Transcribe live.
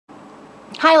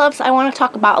Hi loves, I want to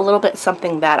talk about a little bit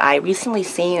something that I recently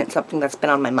seen. It's something that's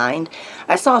been on my mind.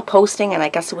 I saw a posting and I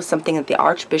guess it was something that the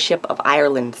Archbishop of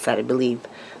Ireland said, I believe.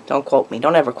 Don't quote me.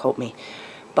 Don't ever quote me.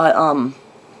 But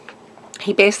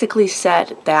he basically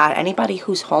said that anybody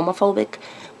who's homophobic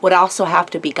would also have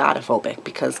to be Godophobic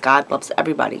because God loves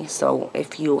everybody. So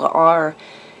if you are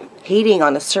hating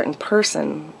on a certain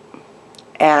person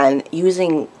and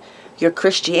using your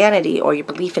Christianity or your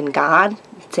belief in God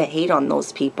to hate on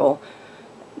those people,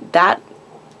 that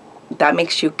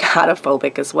makes you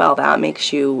Godophobic as well. That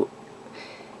makes you,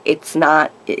 it's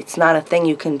not a thing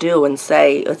you can do and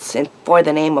say it's for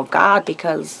the name of God,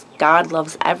 because God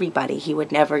loves everybody. He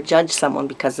would never judge someone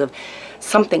because of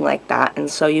something like that.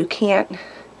 And so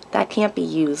that can't be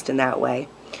used in that way.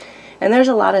 And there's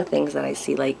a lot of things that I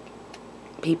see, like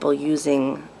people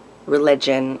using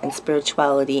religion and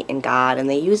spirituality and God, and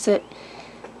they use it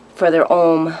for their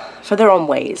own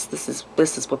ways. This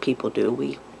is what people do.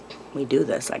 We do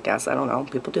this, I guess. I don't know.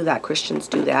 People do that. Christians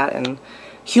do that, and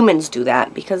humans do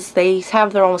that because they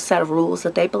have their own set of rules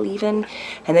that they believe in,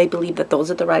 and they believe that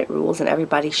those are the right rules, and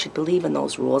everybody should believe in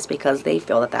those rules because they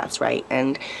feel that that's right.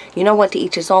 And you know what? To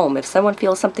each his own. If someone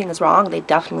feels something is wrong, they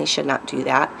definitely should not do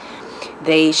that.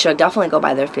 They should definitely go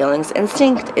by their feelings.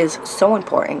 Instinct is so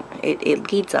important.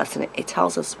 It leads us, and it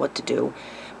tells us what to do.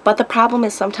 But the problem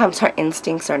is sometimes our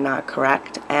instincts are not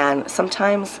correct, and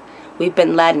sometimes we've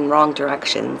been led in wrong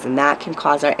directions, and that can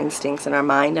cause our instincts and our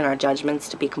mind and our judgments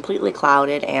to be completely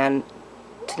clouded and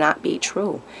to not be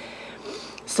true.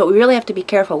 So we really have to be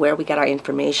careful where we get our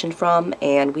information from,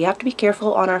 and we have to be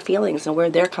careful on our feelings and where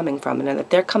they're coming from, and if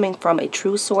they're coming from a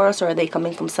true source, or are they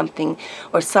coming from something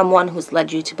or someone who's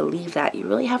led you to believe that. You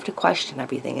really have to question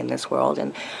everything in this world,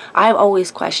 and I've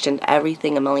always questioned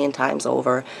everything a million times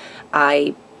over.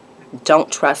 I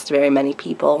don't trust very many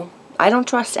people. I don't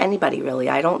trust anybody, really.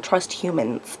 I don't trust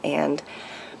humans. And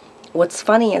what's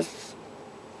funny is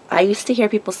I used to hear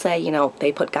people say, you know,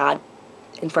 they put God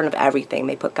in front of everything.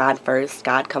 They put God first.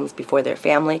 God comes before their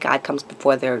family. God comes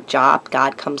before their job.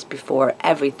 God comes before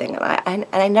everything. And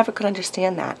I never could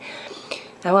understand that.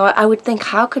 And I would think,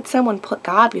 how could someone put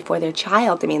God before their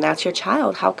child? I mean, that's your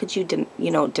child. How could you,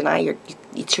 deny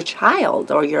it's your child,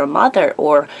 or your mother,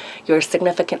 or your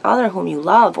significant other whom you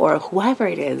love, or whoever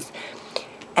it is?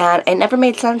 And it never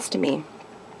made sense to me.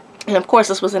 And of course,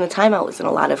 this was in a time I was in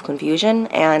a lot of confusion,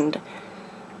 and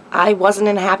I wasn't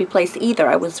in a happy place either.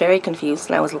 I was very confused,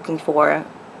 and I was looking for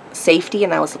safety,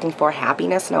 and I was looking for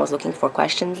happiness, and I was looking for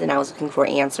questions, and I was looking for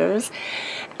answers.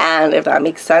 And if that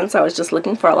makes sense, I was just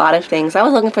looking for a lot of things. I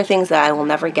was looking for things that I will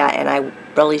never get, and I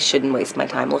really shouldn't waste my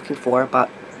time looking for, but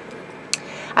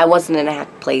I wasn't in a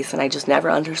happy place, and I just never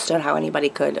understood how anybody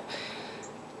could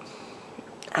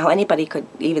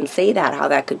even say that, how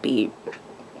that could be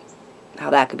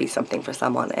something for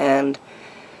someone. And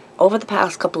over the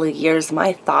past couple of years,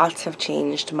 my thoughts have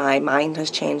changed, my mind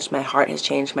has changed, my heart has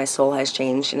changed, my soul has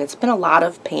changed, and it's been a lot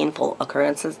of painful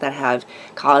occurrences that have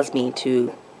caused me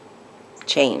to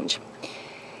change.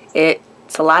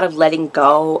 It's a lot of letting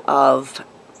go of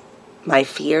my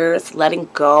fears, letting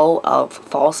go of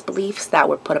false beliefs that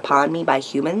were put upon me by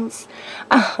humans,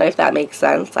 if that makes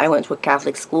sense. I went to a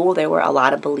Catholic school. There were a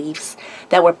lot of beliefs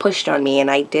that were pushed on me,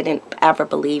 and I didn't ever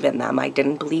believe in them. I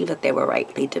didn't believe that they were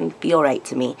right. They didn't feel right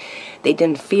to me. They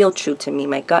didn't feel true to me.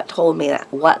 My gut told me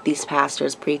that what these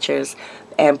pastors, preachers,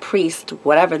 and priests,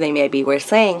 whatever they may be, were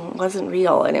saying wasn't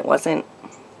real, and it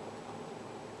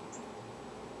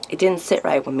didn't sit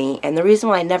right with me. And the reason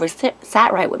why it never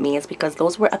sat right with me is because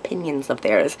those were opinions of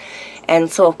theirs.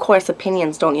 And so, of course,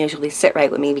 opinions don't usually sit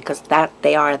right with me because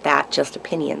they are just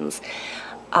opinions.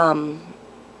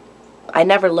 I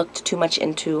never looked too much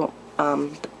into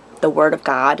the Word of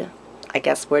God. I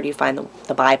guess, where do you find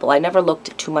the Bible? I never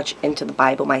looked too much into the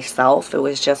Bible myself. It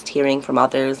was just hearing from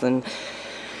others, and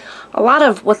a lot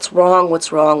of what's wrong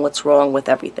with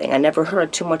everything. I never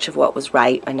heard too much of what was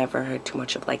right. I never heard too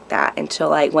much of like that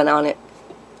until I went on it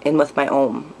in with my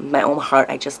own heart.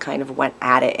 I just kind of went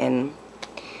at it, and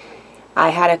I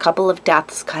had a couple of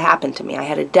deaths happen to me. I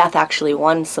had a death, actually,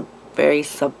 one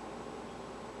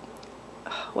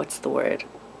what's the word?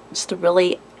 Just a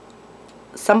really,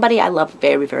 somebody I love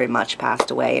very, very much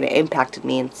passed away, and it impacted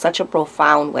me in such a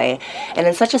profound way and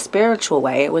in such a spiritual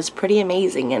way. It was pretty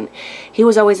amazing, and he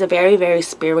was always a very, very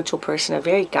spiritual person, a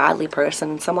very godly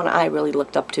person, and someone I really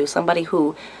looked up to, somebody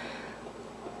who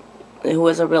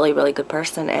was a really, really good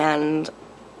person. And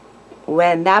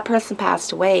when that person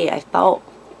passed away, I felt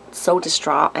so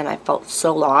distraught and I felt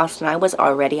so lost, and I was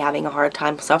already having a hard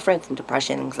time suffering from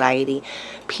depression, anxiety,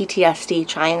 PTSD,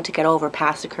 trying to get over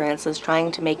past occurrences,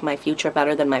 trying to make my future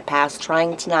better than my past,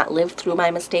 trying to not live through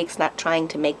my mistakes, not trying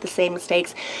to make the same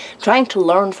mistakes, trying to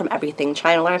learn from everything,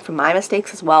 trying to learn from my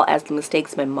mistakes as well as the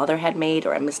mistakes my mother had made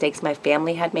or mistakes my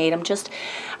family had made.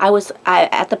 I was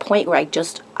at the point where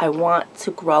I want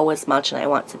to grow as much, and I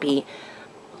want to be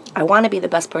the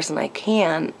best person I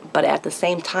can, but at the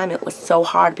same time it was so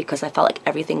hard because I felt like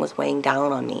everything was weighing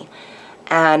down on me.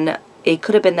 And it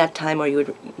could have been that time where you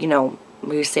would,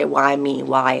 where you say, why me?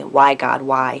 Why God?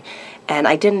 Why? And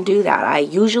I didn't do that. I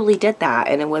usually did that,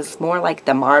 and it was more like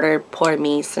the martyr, poor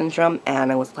me syndrome,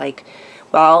 and it was like,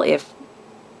 well, if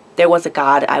there was a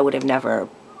God, I would have never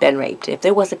been raped. If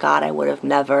there was a God, I would have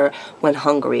never went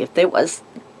hungry. If there was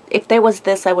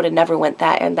this, I would have never went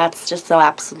that. And that's just so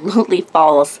absolutely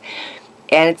false.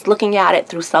 And it's looking at it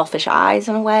through selfish eyes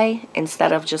in a way,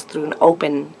 instead of just through an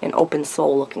open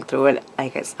soul looking through it. I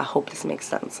hope this makes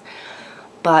sense.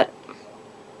 But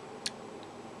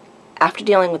after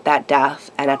dealing with that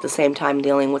death, and at the same time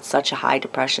dealing with such a high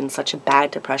depression, such a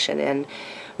bad depression, and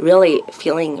really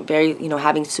feeling very,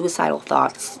 having suicidal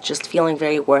thoughts, just feeling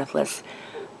very worthless,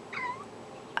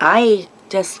 I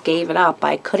just gave it up.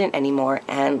 I couldn't anymore,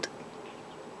 and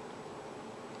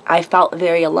I felt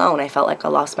very alone. I felt like I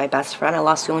lost my best friend. I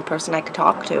lost the only person I could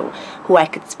talk to, who I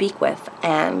could speak with.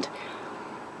 And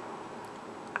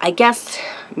I guess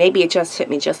maybe it just hit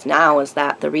me just now is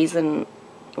that the reason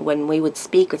when we would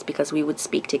speak was because we would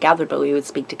speak together, but we would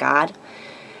speak to God.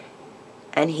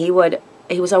 And he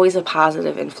was always a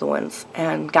positive influence,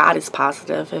 and God is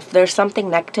positive. If there's something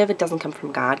negative, it doesn't come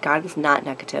from God. God is not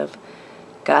negative.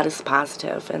 God is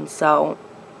positive. And so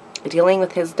dealing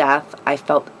with his death, I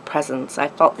felt presence. I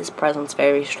felt his presence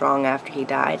very strong after he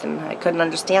died, and I couldn't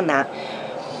understand that.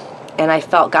 And I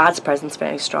felt God's presence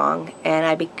very strong, and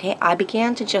I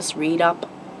began to just read up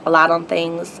a lot on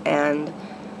things and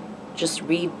just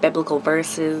read biblical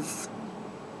verses,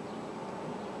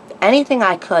 anything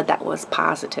I could that was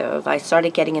positive. I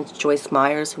started getting into Joyce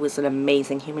Myers, who was an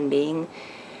amazing human being.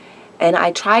 And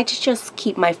I tried to just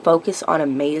keep my focus on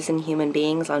amazing human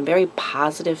beings, on very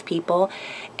positive people,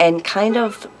 and kind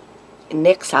of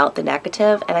nix out the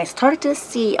negative. And I started to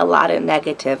see a lot of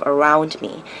negative around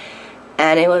me.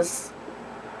 And it was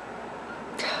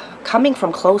coming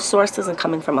from close sources and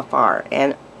coming from afar.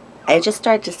 And I just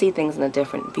started to see things in a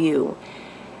different view.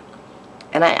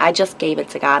 And I just gave it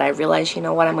to God. I realized, you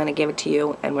know what, I'm going to give it to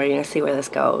you, and we're going to see where this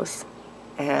goes.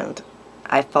 And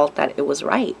I felt that it was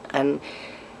right. And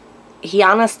he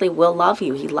honestly will love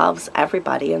you. He loves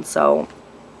everybody. And so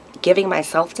giving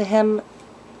myself to him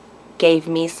gave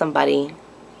me somebody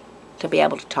to be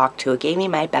able to talk to. It gave me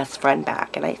my best friend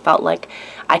back. And I felt like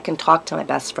I can talk to my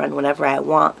best friend whenever I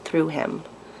want through him.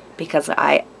 Because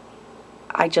I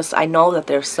know that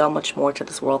there's so much more to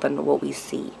this world than what we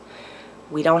see.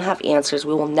 We don't have answers.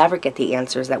 We will never get the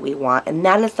answers that we want. And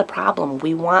that is the problem.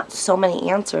 We want so many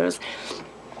answers.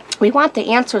 We want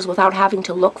the answers without having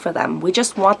to look for them. We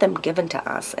just want them given to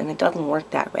us, and it doesn't work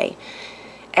that way.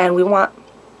 And we want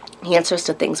answers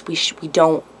to things we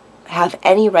don't have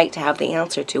any right to have the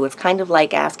answer to. It's kind of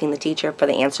like asking the teacher for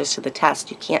the answers to the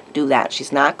test. You can't do that.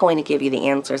 She's not going to give you the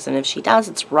answers, and if she does,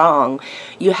 it's wrong.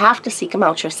 You have to seek them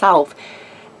out yourself.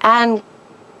 And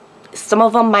some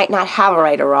of them might not have a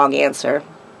right or wrong answer.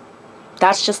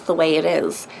 That's just the way it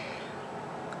is.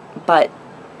 But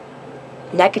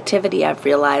negativity, I've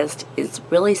realized, is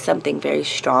really something very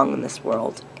strong in this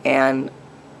world. And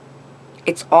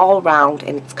it's all around,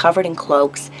 and it's covered in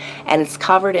cloaks, and it's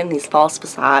covered in these false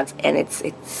facades, and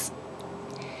it's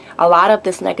a lot of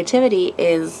this negativity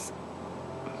is,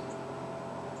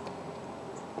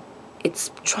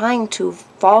 it's trying to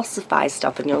falsify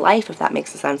stuff in your life, if that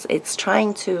makes sense. It's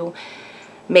trying to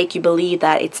make you believe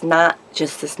that it's not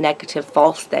just this negative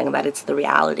false thing, that it's the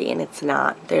reality, and it's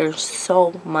not. There's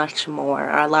so much more.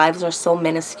 Our lives are so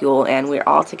minuscule, and we're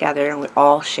all together, and we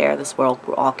all share this world.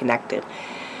 We're all connected.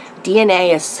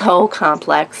 DNA is so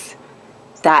complex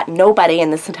that nobody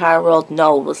in this entire world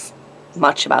knows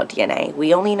much about DNA.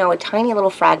 We only know a tiny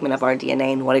little fragment of our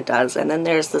DNA and what it does, and then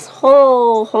there's this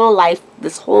whole life,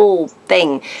 this whole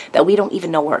thing that we don't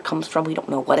even know where it comes from. We don't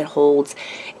know what it holds.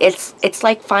 It's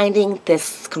like finding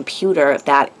this computer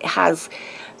that has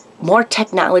more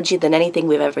technology than anything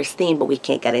we've ever seen, but we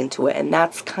can't get into it. And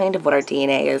that's kind of what our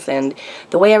DNA is. And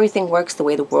the way everything works, the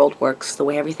way the world works, the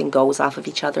way everything goes off of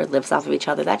each other, lives off of each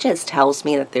other, that just tells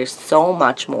me that there's so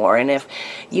much more. And if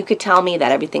you could tell me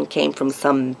that everything came from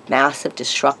some massive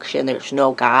destruction, there's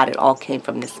no God, it all came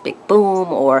from this big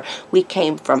boom, or we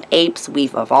came from apes,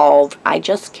 we've evolved, I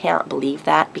just can't believe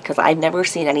that, because I've never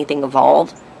seen anything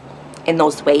evolve in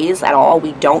those ways at all.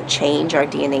 We don't change, our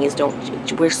DNAs don't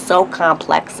change. We're so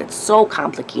complex, it's so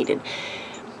complicated,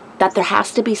 that there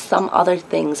has to be some other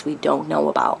things we don't know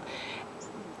about.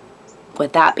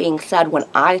 With that being said, when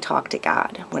I talked to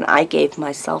God, when I gave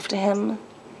myself to Him,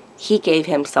 He gave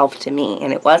Himself to me.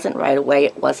 And it wasn't right away,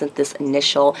 it wasn't this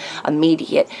initial,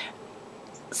 immediate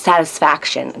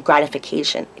satisfaction,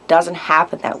 gratification. It doesn't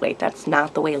happen that way. That's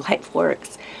not the way life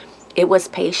works. It was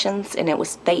patience, and it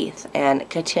was faith, and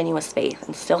continuous faith,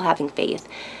 and still having faith.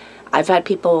 I've had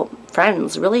people,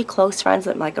 friends, really close friends,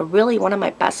 that like one of my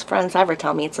best friends ever,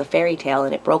 tell me it's a fairy tale,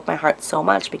 and it broke my heart so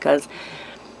much, because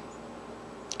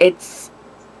it's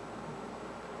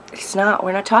not,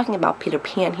 we're not talking about Peter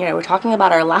Pan here. We're talking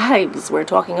about our lives. We're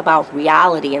talking about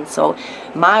reality. And so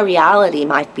my reality,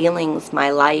 my feelings,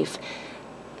 my life,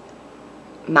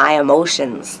 my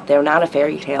emotions, they're not a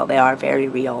fairy tale. They are very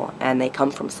real, and they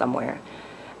come from somewhere.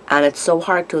 And it's so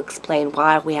hard to explain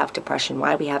why we have depression,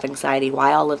 why we have anxiety,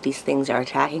 why all of these things are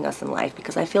attacking us in life,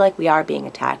 because I feel like we are being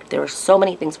attacked. There are so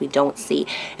many things we don't see,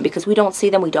 and because we don't see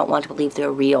them, we don't want to believe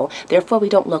they're real. Therefore, we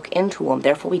don't look into them.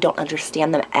 Therefore, we don't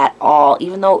understand them at all.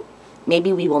 Even though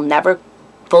maybe we will never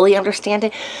fully understand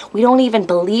it, we don't even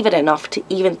believe it enough to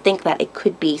even think that it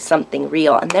could be something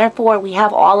real. And therefore, we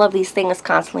have all of these things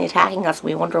constantly attacking us.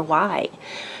 We wonder why.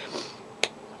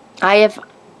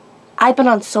 I've been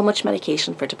on so much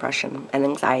medication for depression and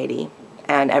anxiety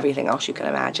and everything else you can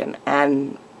imagine,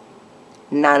 and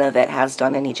none of it has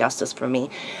done any justice for me.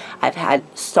 I've had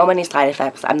so many side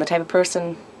effects. I'm the type of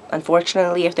person,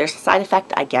 unfortunately, if there's a side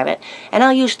effect, I get it. And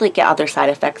I'll usually get other side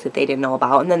effects that they didn't know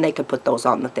about, and then they could put those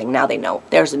on the thing. Now they know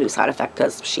there's a new side effect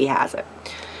because she has it.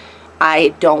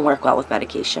 I don't work well with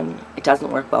medication. It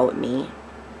doesn't work well with me.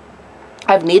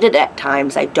 I've needed it at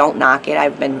times. I don't knock it.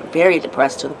 I've been very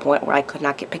depressed to the point where I could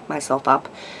not pick myself up.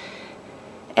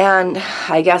 And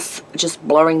I guess just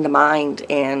blurring the mind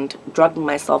and drugging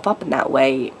myself up in that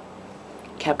way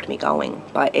kept me going.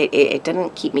 But it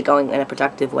didn't keep me going in a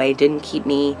productive way. It didn't keep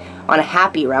me on a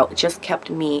happy route. It just kept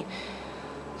me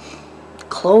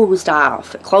closed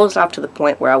off. It closed off to the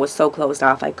point where I was so closed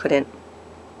off I couldn't,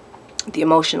 the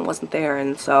emotion wasn't there,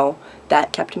 and so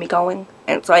that kept me going.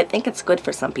 And so I think it's good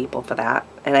for some people for that,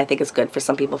 and I think it's good for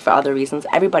some people for other reasons.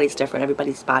 Everybody's different.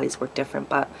 Everybody's bodies work different,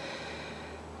 but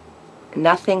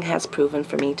nothing has proven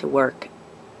for me to work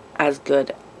as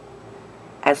good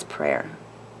as prayer,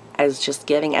 as just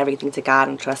giving everything to God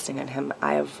and trusting in Him.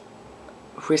 I have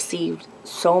received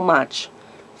so much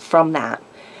from that.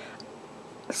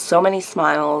 So many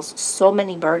smiles, so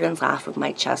many burdens off of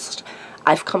my chest.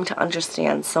 I've come to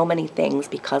understand so many things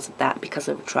because of that, because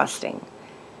of trusting.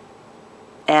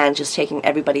 And just taking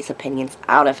everybody's opinions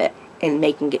out of it and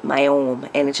making it my own.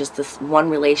 And it's just this one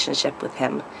relationship with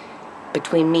Him,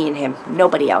 between me and Him,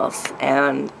 nobody else.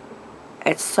 And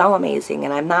it's so amazing.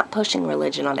 And I'm not pushing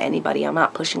religion on anybody. I'm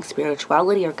not pushing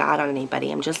spirituality or God on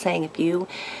anybody. I'm just saying, if you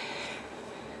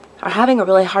are having a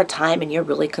really hard time and you're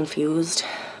really confused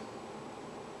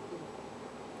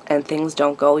and things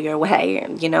don't go your way,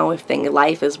 you know, if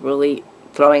life is really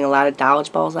throwing a lot of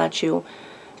dodgeballs at you,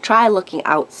 try looking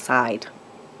outside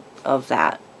of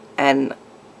that and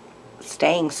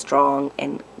staying strong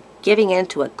and giving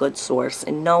into a good source,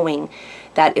 and knowing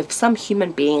that if some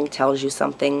human being tells you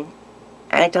something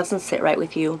and it doesn't sit right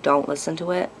with you, don't listen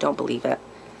to it, don't believe it.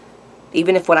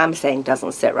 Even if what I'm saying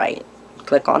doesn't sit right,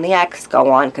 click on the X, go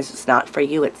on, because it's not for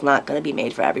you. It's not going to be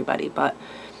made for everybody. But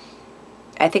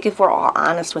I think if we're all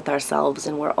honest with ourselves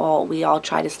and we all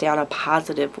try to stay on a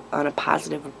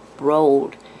positive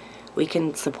road, we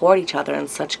can support each other in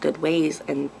such good ways.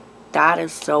 And that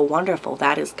is so wonderful.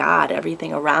 That is God.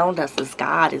 Everything around us is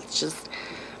God. It's just,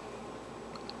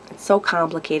 it's so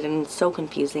complicated and so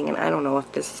confusing. And I don't know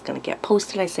if this is going to get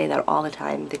posted. I say that all the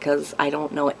time because I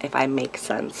don't know if I make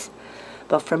sense.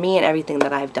 But for me and everything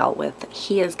that I've dealt with,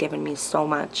 He has given me so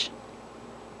much.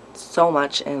 So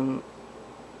much. And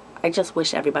I just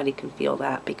wish everybody could feel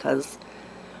that, because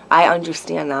I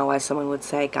understand now why someone would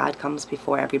say God comes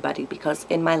before everybody, because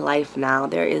in my life now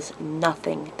there is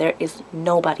nothing, there is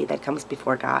nobody that comes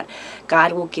before God.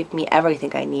 God will give me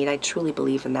everything I need. I truly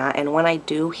believe in that. And when I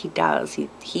do, He does.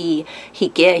 He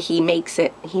makes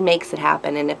it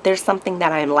happen. And if there's something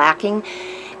that I'm lacking,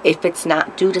 if it's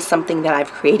not due to something that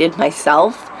I've created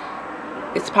myself,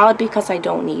 It's probably because I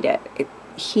don't need it.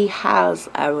 He has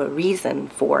a reason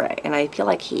for it, and I feel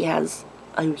like he has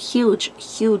a huge,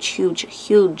 huge, huge,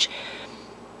 huge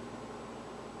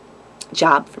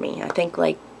job for me.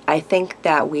 I think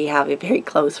that we have a very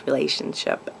close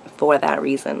relationship for that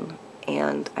reason,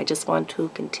 and I just want to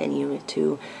continue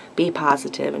to be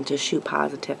positive and to shoot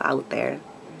positive out there.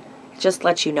 Just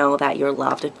let you know that you're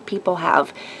loved. If people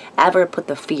have ever put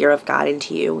the fear of God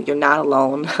into you, you're not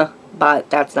alone. But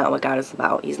that's not what God is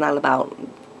about. He's not about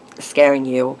scaring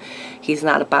you. He's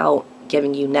not about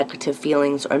giving you negative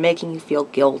feelings or making you feel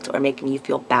guilt or making you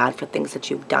feel bad for things that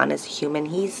you've done as a human.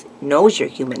 He knows you're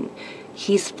human.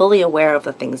 He's fully aware of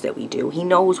the things that we do. He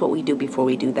knows what we do before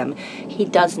we do them. He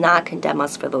does not condemn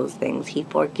us for those things. He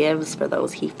forgives for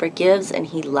those. He forgives and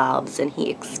he loves, and he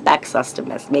expects us to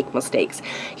make mistakes.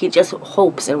 He just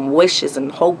hopes and wishes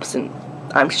and hopes, and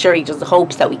I'm sure he just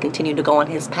hopes that we continue to go on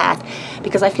his path,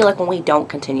 because I feel like when we don't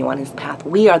continue on his path,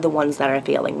 we are the ones that are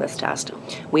failing this test.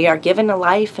 We are given a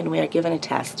life and we are given a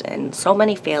test, and so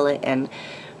many fail it, and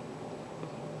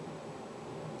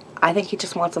I think he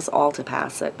just wants us all to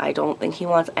pass it. I don't think he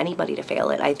wants anybody to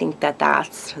fail it. I think that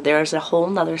there's a whole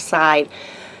nother side,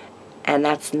 and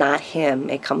that's not him.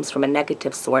 It comes from a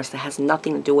negative source that has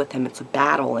nothing to do with him. It's a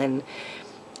battle, and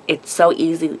it's so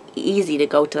easy to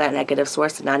go to that negative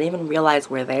source and not even realize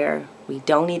we're there. We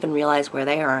don't even realize we're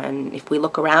there, and if we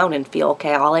look around and feel,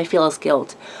 okay, all I feel is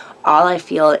guilt, all I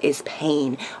feel is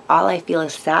pain, all I feel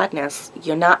is sadness,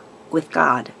 you're not with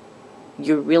God.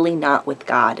 You're really not with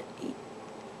God.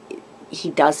 He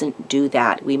doesn't do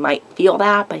that. We might feel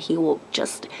that, but he will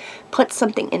just put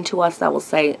something into us that will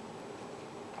say,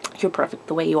 you're perfect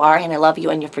the way you are, and I love you,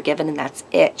 and you're forgiven, and that's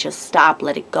it. Just stop.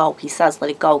 Let it go. He says, let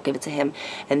it go. Give it to him.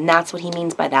 And that's what he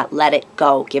means by that. Let it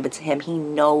go. Give it to him. He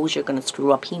knows you're going to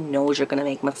screw up. He knows you're going to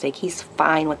make a mistake. He's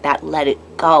fine with that. Let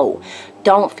it go.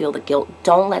 Don't feel the guilt.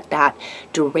 Don't let that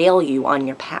derail you on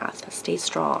your path. Stay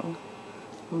strong.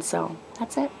 And so,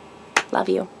 that's it. Love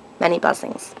you. Many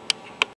blessings.